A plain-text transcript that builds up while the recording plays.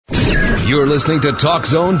You're listening to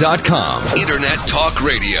TalkZone.com. Internet Talk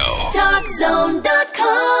Radio.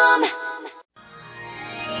 TalkZone.com.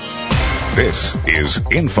 This is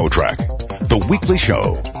InfoTrack, the weekly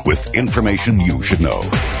show with information you should know.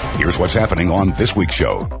 Here's what's happening on this week's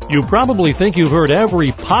show. You probably think you've heard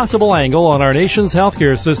every possible angle on our nation's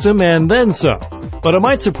healthcare system and then some. But it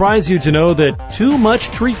might surprise you to know that too much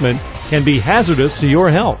treatment can be hazardous to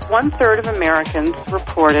your health. 1/3 of Americans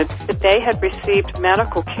reported that they had received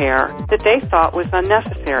medical care that they thought was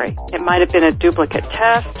unnecessary. It might have been a duplicate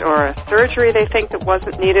test or a surgery they think that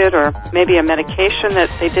wasn't needed or maybe a medication that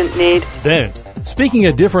they didn't need. Then, speaking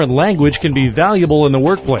a different language can be valuable in the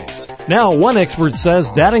workplace. Now, one expert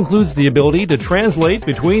says that includes the ability to translate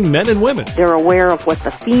between men and women. They're aware of what the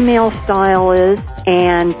female style is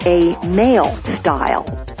and a male style.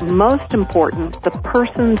 Most important, the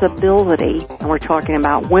person's ability, and we're talking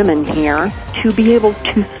about women here, to be able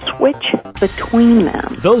to switch between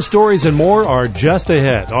them. Those stories and more are just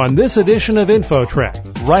ahead on this edition of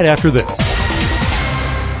InfoTrack, right after this.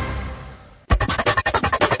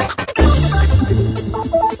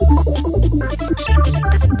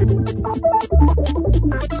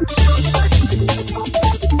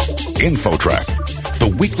 InfoTrack, the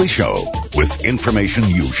weekly show with information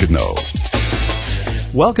you should know.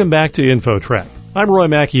 Welcome back to InfoTrack. I'm Roy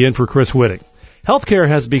Mackey in for Chris Whitting. Healthcare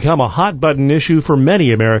has become a hot-button issue for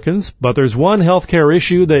many Americans, but there's one healthcare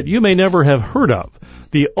issue that you may never have heard of,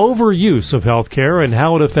 the overuse of healthcare and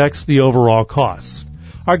how it affects the overall costs.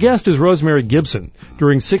 Our guest is Rosemary Gibson.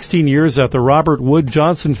 During 16 years at the Robert Wood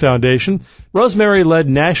Johnson Foundation, Rosemary led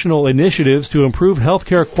national initiatives to improve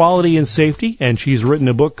healthcare quality and safety, and she's written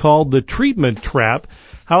a book called The Treatment Trap,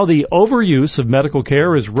 How the Overuse of Medical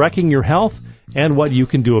Care is Wrecking Your Health and What You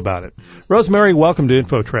Can Do About It. Rosemary, welcome to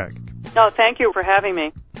InfoTrack. No, thank you for having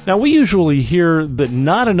me. Now, we usually hear that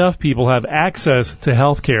not enough people have access to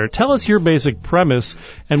healthcare. Tell us your basic premise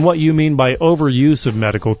and what you mean by overuse of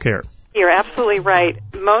medical care. You're absolutely right.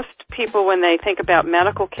 Most people, when they think about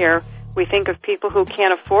medical care, we think of people who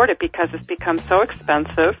can't afford it because it's become so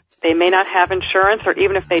expensive. They may not have insurance, or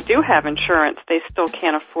even if they do have insurance, they still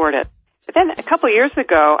can't afford it. But then a couple years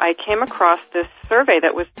ago, I came across this survey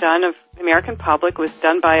that was done of the American public. It was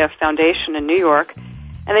done by a foundation in New York.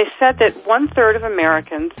 And they said that 1/3 of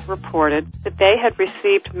Americans reported that they had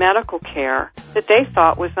received medical care that they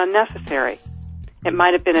thought was unnecessary. It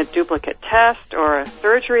might have been a duplicate test or a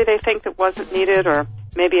surgery they think that wasn't needed or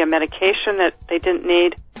maybe a medication that they didn't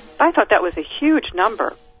need. I thought that was a huge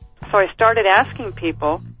number. So I started asking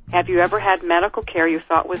people, have you ever had medical care you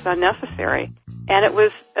thought was unnecessary? And it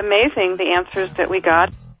was amazing the answers that we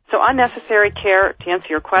got. So unnecessary care, to answer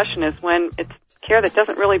your question, is when it's care that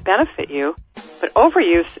doesn't really benefit you. But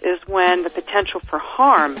overuse is when the potential for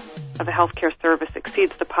harm of a healthcare service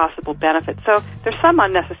exceeds the possible benefit. So there's some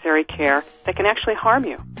unnecessary care that can actually harm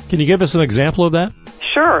you. Can you give us an example of that?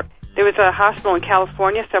 Sure. There was a hospital in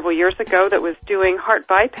California several years ago that was doing heart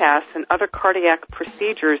bypass and other cardiac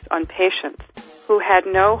procedures on patients who had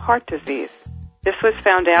no heart disease. This was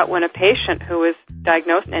found out when a patient who was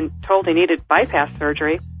diagnosed and told he needed bypass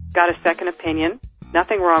surgery got a second opinion,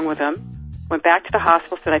 nothing wrong with him, went back to the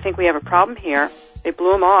hospital, said, I think we have a problem here. They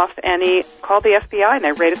blew him off, and he called the FBI, and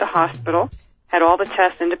they raided the hospital, had all the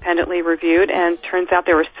tests independently reviewed, and turns out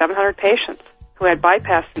there were 700 patients who had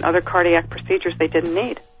bypass and other cardiac procedures they didn't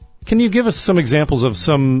need. Can you give us some examples of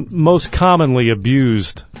some most commonly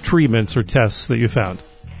abused treatments or tests that you found?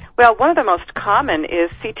 Well, one of the most common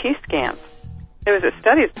is CT scans. There was a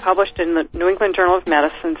study published in the New England Journal of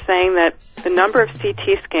Medicine saying that the number of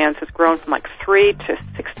CT scans has grown from like 3 to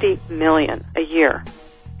 60 million a year.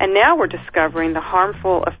 And now we're discovering the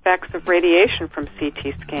harmful effects of radiation from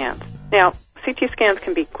CT scans. Now, CT scans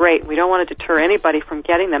can be great. We don't want to deter anybody from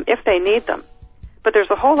getting them if they need them. But there's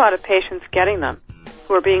a whole lot of patients getting them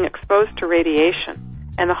who are being exposed to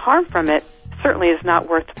radiation. And the harm from it certainly is not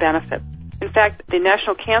worth the benefit. In fact, the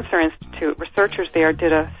National Cancer Institute, researchers there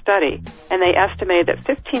did a study, and they estimated that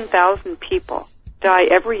 15,000 people die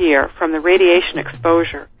every year from the radiation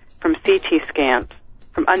exposure from CT scans,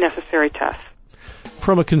 from unnecessary tests.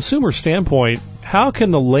 From a consumer standpoint, how can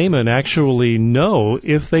the layman actually know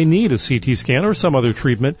if they need a CT scan or some other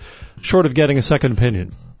treatment, short of getting a second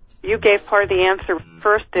opinion? You gave part of the answer.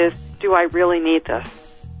 First is, do I really need this?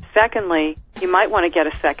 Secondly, you might want to get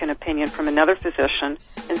a second opinion from another physician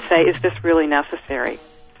and say, is this really necessary?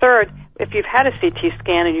 Third, if you've had a CT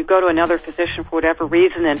scan and you go to another physician for whatever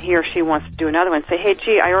reason and he or she wants to do another one, say, hey,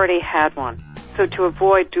 gee, I already had one. So to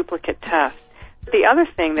avoid duplicate tests. The other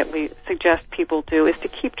thing that we suggest people do is to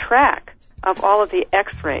keep track of all of the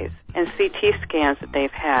X-rays and CT scans that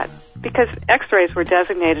they've had, because X-rays were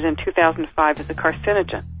designated in 2005 as a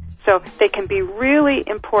carcinogen. So they can be really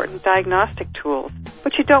important diagnostic tools,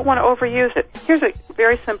 but you don't want to overuse it. Here's a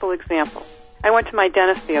very simple example. I went to my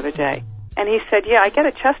dentist the other day, and he said, I get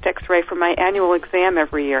a chest x-ray for my annual exam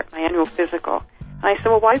every year, my annual physical. And I said,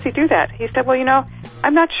 well, why does he do that? He said, well,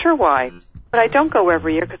 I'm not sure why, but I don't go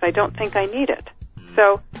every year because I don't think I need it.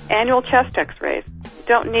 So annual chest x-rays, you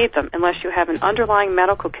don't need them unless you have an underlying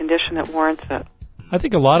medical condition that warrants it. I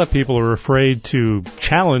think a lot of people are afraid to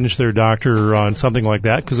challenge their doctor on something like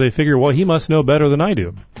that because they figure, well, he must know better than I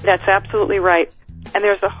do. That's absolutely right. And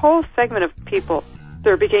there's a whole segment of people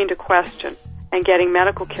that are beginning to question and getting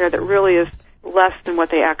medical care that really is less than what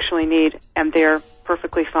they actually need, and they're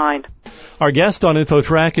perfectly fine. Our guest on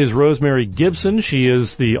InfoTrack is Rosemary Gibson. She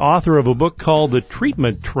is the author of a book called The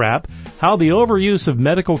Treatment Trap, How the Overuse of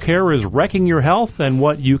Medical Care is Wrecking Your Health and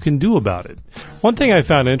What You Can Do About It. One thing I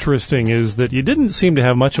found interesting is that you didn't seem to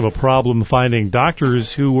have much of a problem finding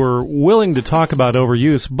doctors who were willing to talk about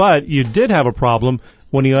overuse, but you did have a problem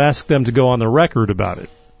when you asked them to go on the record about it.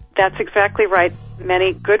 That's exactly right.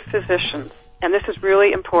 Many good physicians, and this is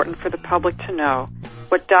really important for the public to know,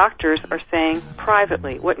 what doctors are saying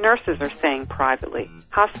privately, what nurses are saying privately,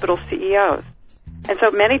 hospital CEOs. And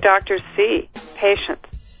so many doctors see patients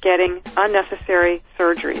getting unnecessary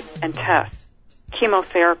surgeries and tests,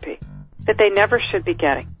 chemotherapy, that they never should be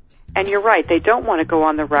getting. And you're right, they don't want to go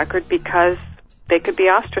on the record because they could be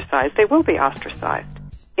ostracized. They will be ostracized.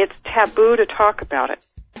 It's taboo to talk about it.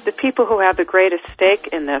 The people who have the greatest stake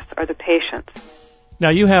in this are the patients. Now,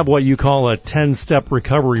 you have what you call a 10-step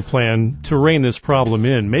recovery plan to rein this problem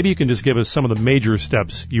in. Maybe you can just give us some of the major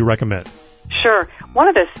steps you recommend. Sure. One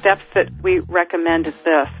of the steps that we recommend is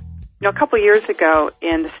this. A couple of years ago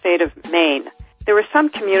in the state of Maine, there were some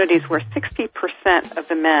communities where 60% of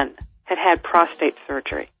the men had had prostate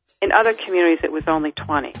surgery. In other communities, it was only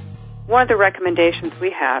 20. One of the recommendations we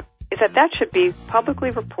have is that should be publicly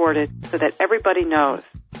reported so that everybody knows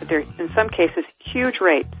that there are, in some cases, huge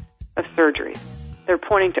rates of surgeries. They're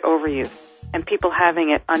pointing to overuse and people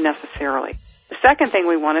having it unnecessarily. The second thing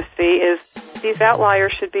we want to see is these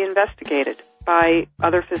outliers should be investigated by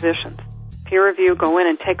other physicians. Peer review, go in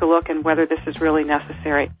and take a look at whether this is really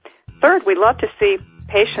necessary. Third, we'd love to see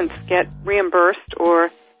patients get reimbursed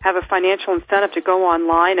or have a financial incentive to go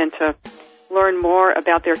online and to learn more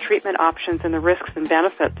about their treatment options and the risks and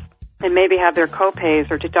benefits, and maybe have their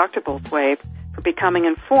co-pays or deductibles waived for becoming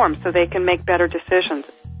informed so they can make better decisions.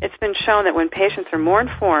 It's been shown that when patients are more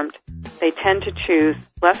informed, they tend to choose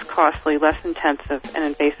less costly, less intensive, and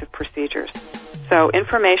invasive procedures. So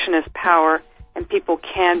information is power, and people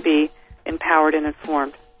can be empowered and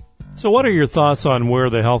informed. So what are your thoughts on where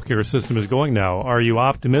the healthcare system is going now? Are you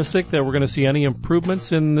optimistic that we're going to see any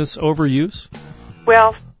improvements in this overuse?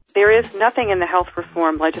 Well, there is nothing in the health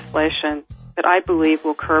reform legislation that I believe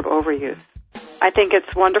will curb overuse. I think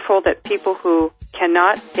it's wonderful that people who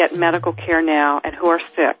cannot get medical care now and who are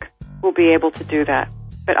sick will be able to do that.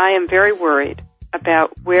 But I am very worried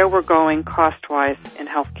about where we're going cost-wise in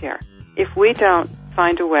healthcare. If we don't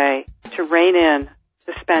find a way to rein in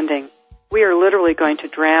the spending, we are literally going to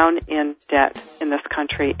drown in debt in this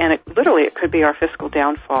country, and it could be our fiscal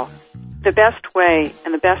downfall. The best way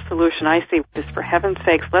and the best solution I see is, for heaven's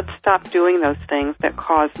sakes, let's stop doing those things that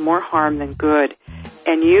cause more harm than good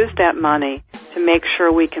and use that money to make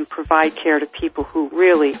sure we can provide care to people who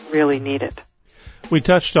really, really need it. We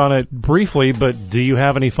touched on it briefly, but do you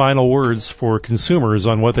have any final words for consumers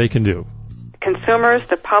on what they can do? Consumers,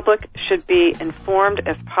 the public, should be informed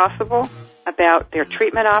as possible about their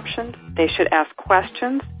treatment options. They should ask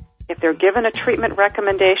questions. If they're given a treatment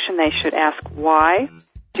recommendation, they should ask why.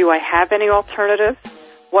 Do I have any alternatives?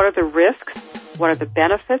 What are the risks? What are the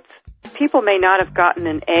benefits? People may not have gotten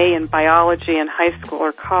an A in biology in high school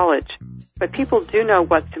or college, but people do know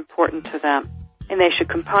what's important to them, and they should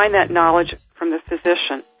combine that knowledge from the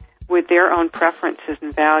physician with their own preferences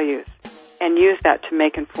and values and use that to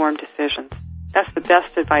make informed decisions. That's the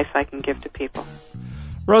best advice I can give to people.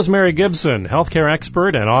 Rosemary Gibson, healthcare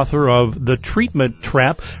expert and author of The Treatment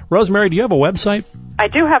Trap. Rosemary, do you have a website? I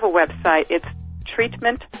do have a website. It's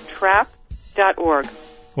treatmenttrap.org.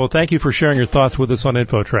 Well, thank you for sharing your thoughts with us on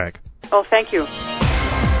InfoTrack. Oh, thank you.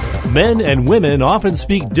 Men and women often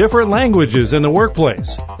speak different languages in the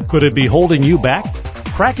workplace. Could it be holding you back?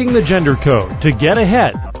 Cracking the gender code to get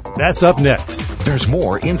ahead. That's up next. There's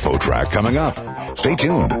more InfoTrack coming up. Stay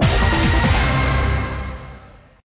tuned.